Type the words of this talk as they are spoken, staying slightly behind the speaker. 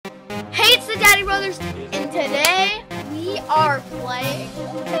brothers, and today we are playing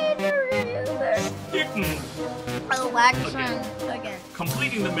Stickmin. Election again.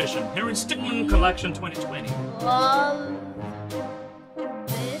 Completing the mission. Here in Stickmin Collection 2020. Love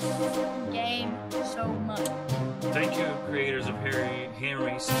this game so much. Thank you, creators of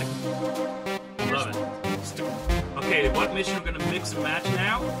Henry Stickmin. Love it. Stickmin. Okay, what mission we're gonna mix and match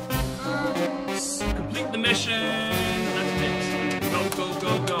now? Complete the mission. Let's mix.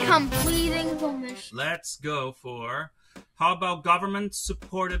 Go. Completing the mission. Let's go for. How about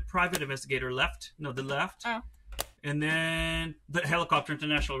government-supported private investigator left? No, the left. Oh. And then the helicopter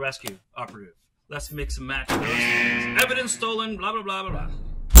international rescue operative. Let's mix and match those. Evidence stolen. Blah blah blah blah blah.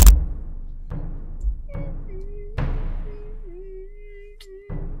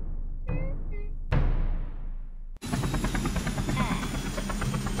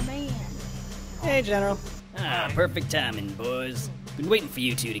 Hey, General. Perfect timing, boys. Been waiting for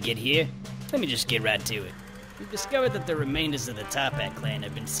you two to get here. Let me just get right to it. We've discovered that the remainders of the Top Hat clan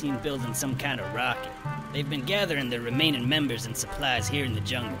have been seen building some kind of rocket. They've been gathering their remaining members and supplies here in the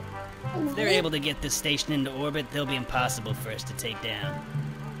jungle. If they're able to get this station into orbit, they'll be impossible for us to take down.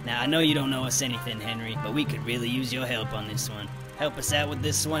 Now, I know you don't know us anything, Henry, but we could really use your help on this one. Help us out with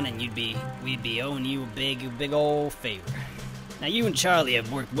this one, and we'd be owing you a big old favor. Now, you and Charlie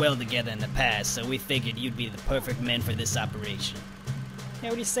have worked well together in the past, so we figured you'd be the perfect men for this operation. Yeah,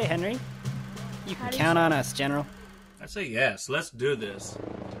 what do you say, Henry? You can count on us, General. I say yes. Let's do this.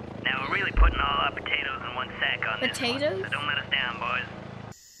 Now, we're really putting all our potatoes in one sack on this one, Potatoes? so don't let us down, boys.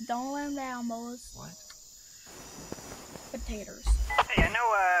 Don't let them down, boys. What? Potatoes. Hey, I know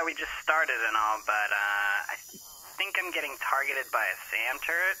we just started and all, but I think I'm getting targeted by a SAM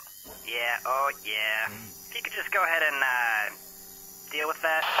turret. Yeah, oh yeah. If you could just go ahead and deal with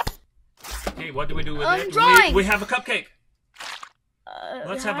that. Hey, what do we do with I'm it? drawing. We have a cupcake.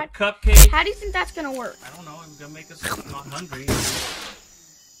 Let's have a cupcake. How do you think that's gonna work? I don't know. I'm gonna make us not hungry.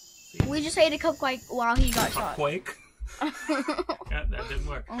 We just ate a cupcake while he got shot. Quake. Yeah, that didn't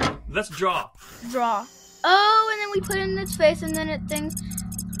work. Let's draw. Draw. Oh, and then we put it in its face, and then it thinks.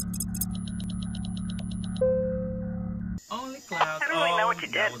 Only clouds. I don't really know what you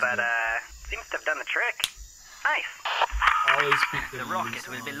did, but seems to have done the trick. Nice. Always speak The rocket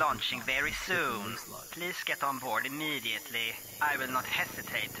will be launching very soon. Please get on board immediately. I will not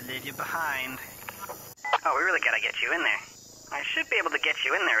hesitate to leave you behind. Oh, we really gotta get you in there. I should be able to get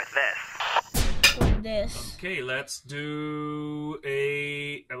you in there with this. With this. Okay, let's do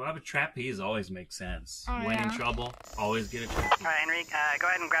a trapeze. Always makes sense. Oh, when yeah. in trouble, always get a trapeze. Alright, Henry, go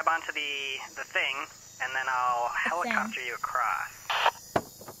ahead and grab onto the thing, and then I'll helicopter you across.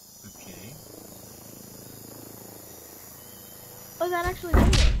 Okay. Oh, that actually did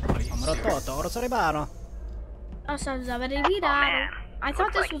it. Oh man, I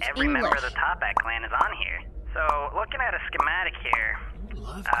thought looks this was like every member English. of the Top Hat clan is on here. So, looking at a schematic here,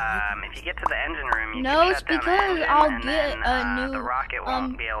 if you get to the engine room, you No, can it's shut down the because engine, I'll and get then, a new, the rocket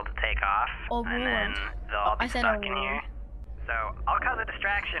won't be able to take off, and then they'll all be stuck in here. So, I'll cause a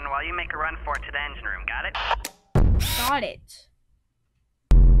distraction while you make a run for it to the engine room, got it? Got it.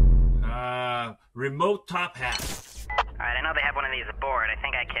 Remote top hat. Alright, I know they have one of these aboard. I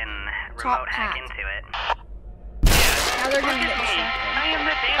think I can Top remote hack hat. into it. Now they're gonna get distracted. I am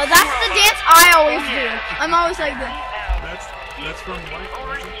the Oh, that's the dance I always do. I'm always like this. That's from what?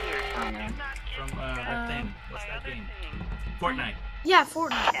 Over here. I don't know. From that thing. What's that game? Fortnite. Yeah,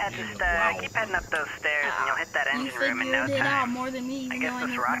 Fortnite. Yeah, just keep heading up those stairs and you'll hit that You engine room in no figured it out time. more than me. I even guess though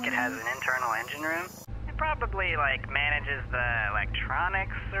this know rocket more has than an internal engine room. It probably like manages the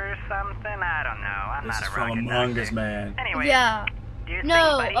electronics or something. I don't know. I'm This not is a from rocket Among Us, doctor. man. Anyway, you. Yeah. do your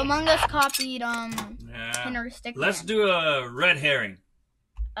No, thing, buddy. Among Us copied Yeah. Henry Stickmin. Let's do a red herring.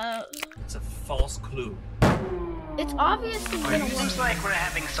 Uh, It's a false clue. it's obviously gonna work. Seems like we're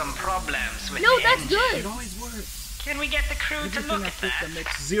having some problems with No, the that's engine. good. It always works. Can we get the crew to Everything look I at think that? that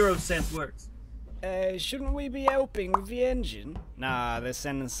makes 0 sense works. Shouldn't we be helping with the engine? Nah, they're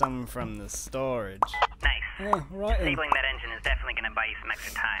sending some from the storage. Nice. Oh, right then. Disabling that engine is definitely going to buy you some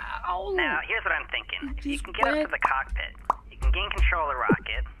extra time. Ow. Now, here's what I'm thinking. If you Just can get up to break. the cockpit, you can gain control of the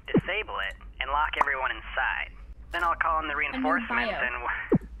rocket, disable it, and lock everyone inside. Then I'll call in the reinforcements bio. and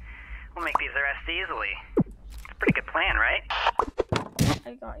we'll make these arrests easily. It's a pretty good plan, right?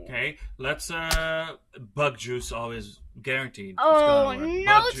 I got you. Okay, let's bug juice always guaranteed. It's Oh gonna work. no,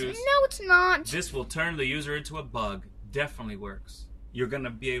 Bug it's juice. no, it's not. This will turn the user into a bug. Definitely works. You're gonna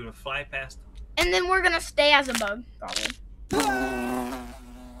be able to fly past them. And then we're gonna stay as a bug, probably.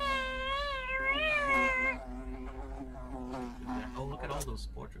 Oh, look at all those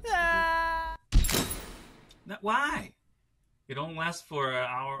portraits. Why? It only lasts for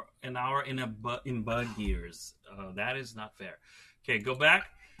an hour in bug years. That is not fair. Okay, go back.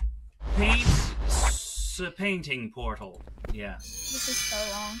 Painting portal. Yeah. This is so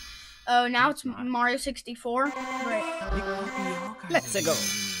long. Oh, now it's Mario 64. Great. Let's go.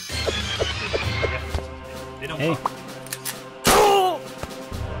 They don't. Hey.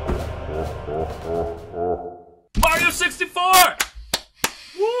 Mario 64!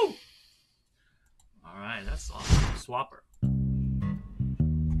 Woo! Alright, that's awesome. Swapper.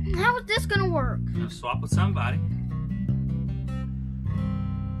 How is this gonna work? Swap with somebody.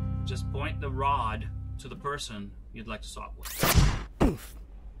 Just point the rod to the person you'd like to swap with.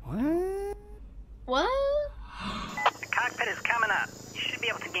 What? What? The cockpit is coming up. You should be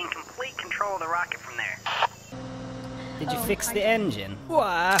able to gain complete control of the rocket from there. Did you fix the engine?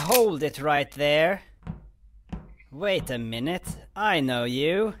 Why, hold it right there. Wait a minute. I know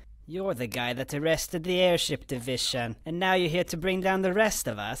you. You're the guy that arrested the airship division, and now you're here to bring down the rest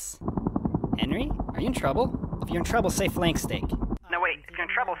of us. Henry, are you in trouble? If you're in trouble, say flank steak. No, wait. If you're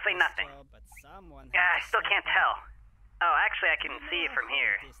in trouble, say nothing. Yeah, I still can't tell. Oh, actually, I can see it from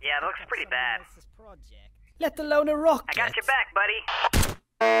here. Yeah, it looks pretty bad. Let alone a rocket. I got your back, buddy.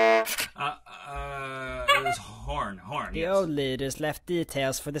 It was Horn. The Yes. old leaders left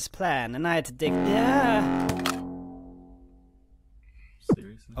details for this plan, and I had to dig.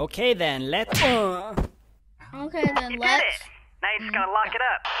 Seriously? Okay then, let's. Okay, then You did let's. it. Now you just gotta lock it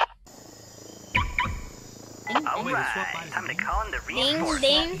up. Alright, time to call in the Ding, reinforcements.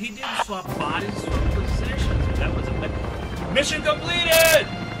 ding. He didn't swap bodies, swap positions. That was a mission completed!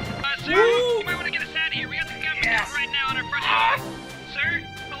 Sir, you might want to get us out of here. We got the government out right now on our front yard. Sir,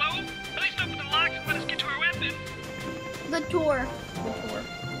 hello? At least open the locks and let us get to our weapon. Good tour.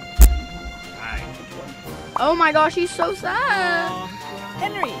 Alright. Oh my gosh, he's so sad.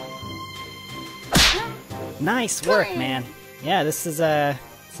 Henry! Nice work, man. Yeah, this is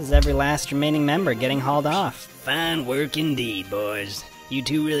every last remaining member getting hauled off. Fine work indeed, boys. You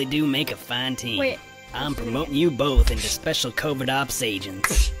two really do make a fine team. Wait. I'm promoting you both into special covert ops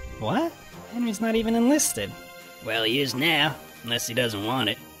agents. What? Henry's not even enlisted. Well, he is now, unless he doesn't want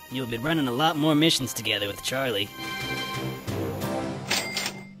it. You'll be running a lot more missions together with Charlie.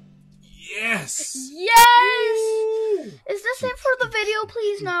 Yes! Yes! Is this it for the video?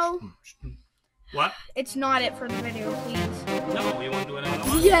 Please, no. What? It's not it for the video, please. No, we want to do another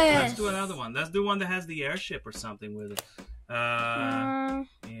one? Yes! Let's do another one. Let's do one that has the airship or something with it. Yeah.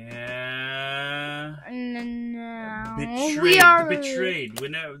 No. Betrayed. We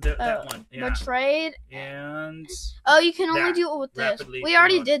know that one. Yeah. Betrayed. And Oh, you can only that. do it with this. Rapidly We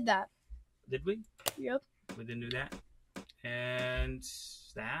already promote. did that. did we? Yep. We didn't do that. And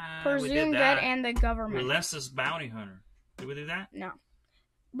that we Presumed did dead that. and the government. Relentless bounty hunter. Did we do that? No.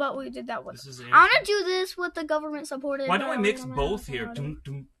 But we did that with. This is it. I want to do this with the government supported. Why don't we mix both here?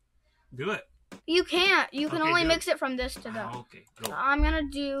 Do it. You can't. You can Okay, only do mix it from this to that. Okay, go. I'm gonna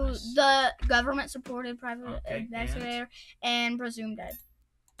do Nice. the government supported private Okay, investigator and presumed dead.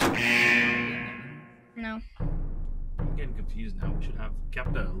 No. I'm getting confused now. We should have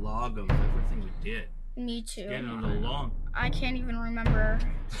kept a log of everything we did. Me too. Getting a little long. I can't even remember.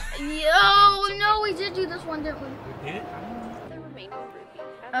 Oh no, we did do this one, didn't we? We did?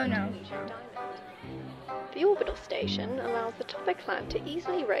 Oh no. The orbital station allows the Topic clan to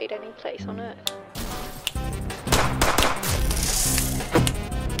easily raid any place on Earth.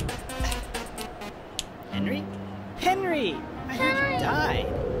 Henry? Henry! I heard you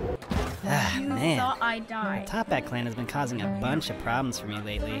died. Ah, You man. thought I The died. Toppat clan has been causing a bunch of problems for me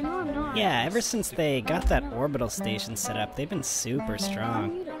lately. No, I'm not. Yeah, ever since they got that orbital station set up, they've been super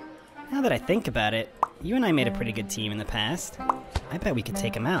strong. Now that I think about it, you and I made a pretty good team in the past. I bet we could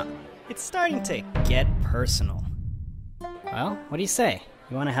take them out. It's starting to get personal. Well, what do you say?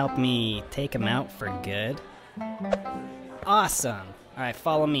 You want to help me take them out for good? Awesome! Alright,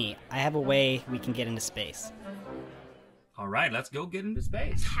 follow me. I have a way we can get into space. Alright, let's go get into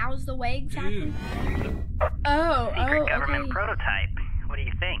space. How's the way exactly? Dude, Secret government okay. prototype. What do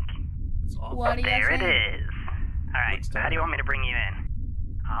you think? it's awful. What do you There it think? is. Alright, Looks how do you want me to bring you in?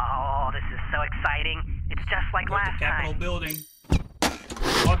 Oh, this is so exciting. It's just like Go to the last Capitol time. building.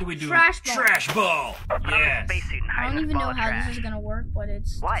 What do we do? Trash ball. Trash ball! Put on a Yes! spacesuit and I hide don't in this even ball know of how trash. this is gonna work, but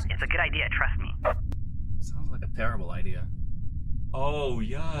it's. What? It's a good idea, trust me. Sounds like a terrible idea. Oh,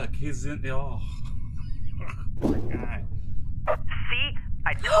 yuck. He's in. Oh. Poor guy. See?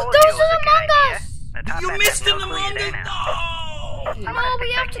 I told Those you it was are a good Among idea. Us! The top You hat missed has him no clue among you're us! there now. No! I'm No, gonna we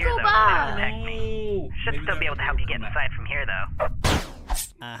stick have back to here, go though. back. They don't detect me. Should Maybe still be able to help you get come inside from here, though.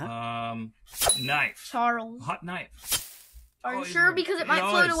 Uh-huh. Knife. Charles. Hot knife. Are you Oh, sure? Because it might no,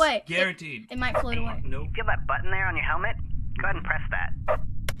 float it's away. Guaranteed. It might float away. No. Feel that button there on your helmet? Go ahead and press that.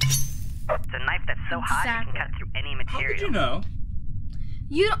 It's a knife that's so hot it can cut through any material. How did you know?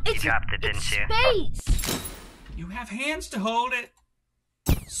 You don't, it's, dropped it, didn't it's you? space. You have hands to hold it.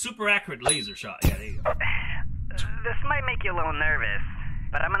 Super accurate laser shot. Yeah, there you go. This might make you a little nervous,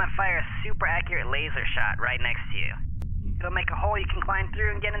 but I'm gonna fire a super accurate laser shot right next to you. It'll make a hole you can climb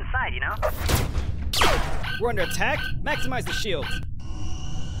through and get inside, you know? We're under attack. Maximize the shields.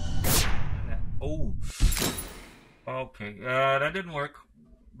 Oh. Okay. That didn't work.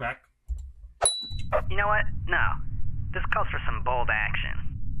 Back. You know what? No. This calls for some bold action.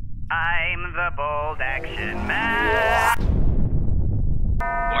 I'm the bold action man.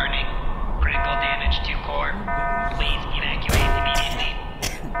 Warning. Critical damage to core. Please evacuate immediately.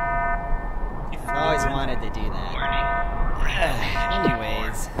 I've always wanted to do that. Warning.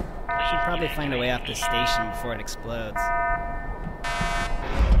 Anyways, I should probably find a way off the station before it explodes.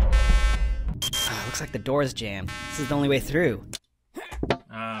 Looks like the door's jammed. This is the only way through.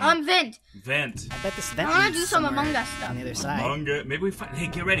 Vent. Vent. I bet this vent I wanna leads do some somewhere Among Us stuff. on the other side. Maybe we find. Hey,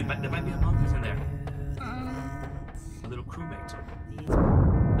 get ready. There might be Among Us in there. A little crewmate.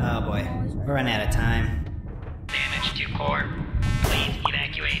 Oh boy, we're running out of time. Damage to core. Please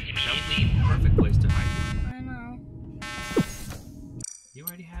evacuate immediately. Perfect place to hide. I know. You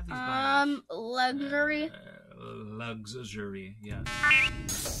already have these bios. Luxury. Luxury, yeah.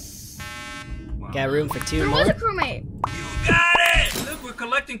 Wow. Got room for two There more? was a crewmate. You got it! Look, we're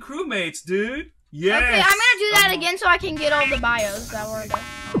collecting crewmates, dude. Yes. Okay, I'm gonna do that again so I can get all the bios that were there.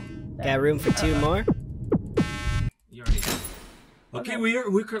 Got room for two more? You already have. Okay,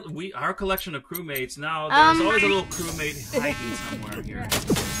 our collection of crewmates now. There's always a little crewmate hiding somewhere here.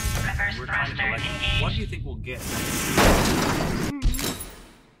 We're trying to collect them. What do you think we'll get?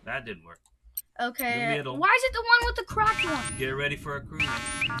 That didn't work. Okay. The middle. Why is it the one with the cracked one? Get ready for a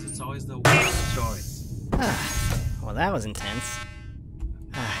crewmate. It's always the worst choice. Well, that was intense.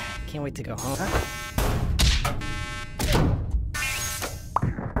 Can't wait to go home.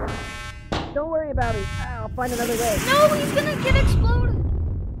 Don't worry about it. I'll find another way. No, he's gonna get exploded.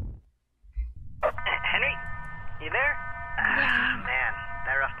 Henry? You there? Man,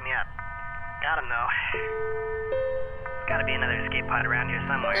 that roughed me up. Got him, though. There's gotta be another escape pod around here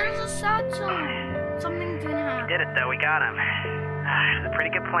somewhere. There's a sad song. Something's gonna happen. Did it, though. We got him. It was a pretty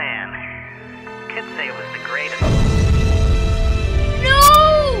good plan. Could say it was the greatest. No!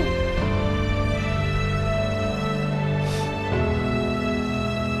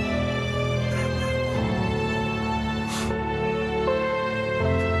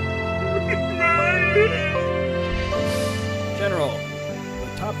 General, the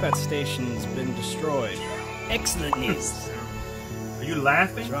Toppat station's been destroyed. Excellent news. Are you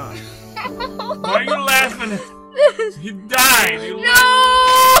laughing? What's wrong? Why are you laughing? You died. You No!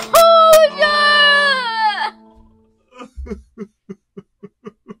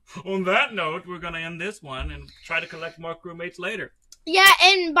 On that note, we're gonna end this one and try to collect more crewmates later. Yeah,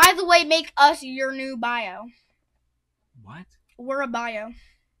 and by the way, make us your new bio. What? We're a bio.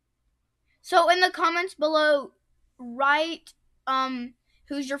 So in the comments below, write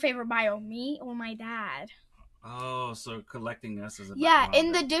who's your favorite bio, me or my dad? Oh, so collecting us is about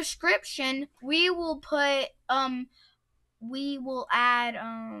in the description we will put we will add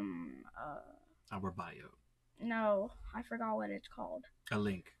our bio. no, I forgot what it's called. A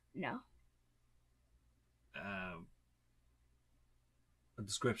link. No. A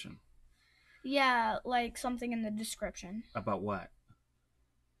description. Yeah, like something in the description. About what?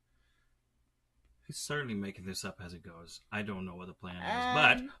 He's certainly making this up as it goes. I don't know what the plan is,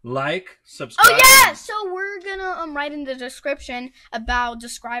 but like, subscribe. Oh yeah, so we're gonna write in the description about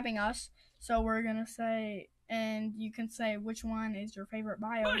describing us. So we're gonna say, and you can say which one is your favorite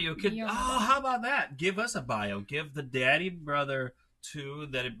bio. Oh, you could. Oh, how about that? Give us a bio. Give the Daddy Brother 2,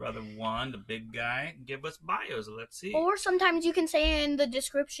 Daddy Brother 1, the big guy. Give us bios. Let's see. Or sometimes you can say in the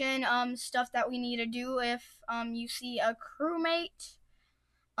description stuff that we need to do. If you see a crewmate,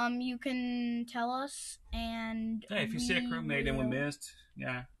 you can tell us. And hey, if you see a crewmate and we missed,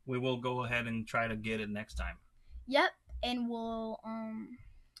 yeah, we will go ahead and try to get it next time. Yep, and we'll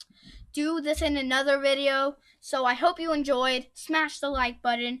do this in another video. So I hope you enjoyed. Smash the like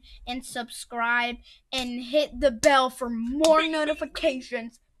button and subscribe and hit the bell for more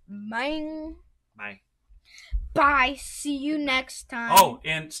notifications. Bye. Bye. Bye. See you next time. Oh,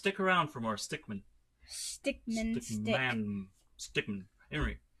 and stick around for more Stickmin. Stickmin. Stickmin.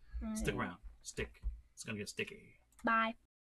 Henry. Stick around. Stick. It's gonna get sticky. Bye.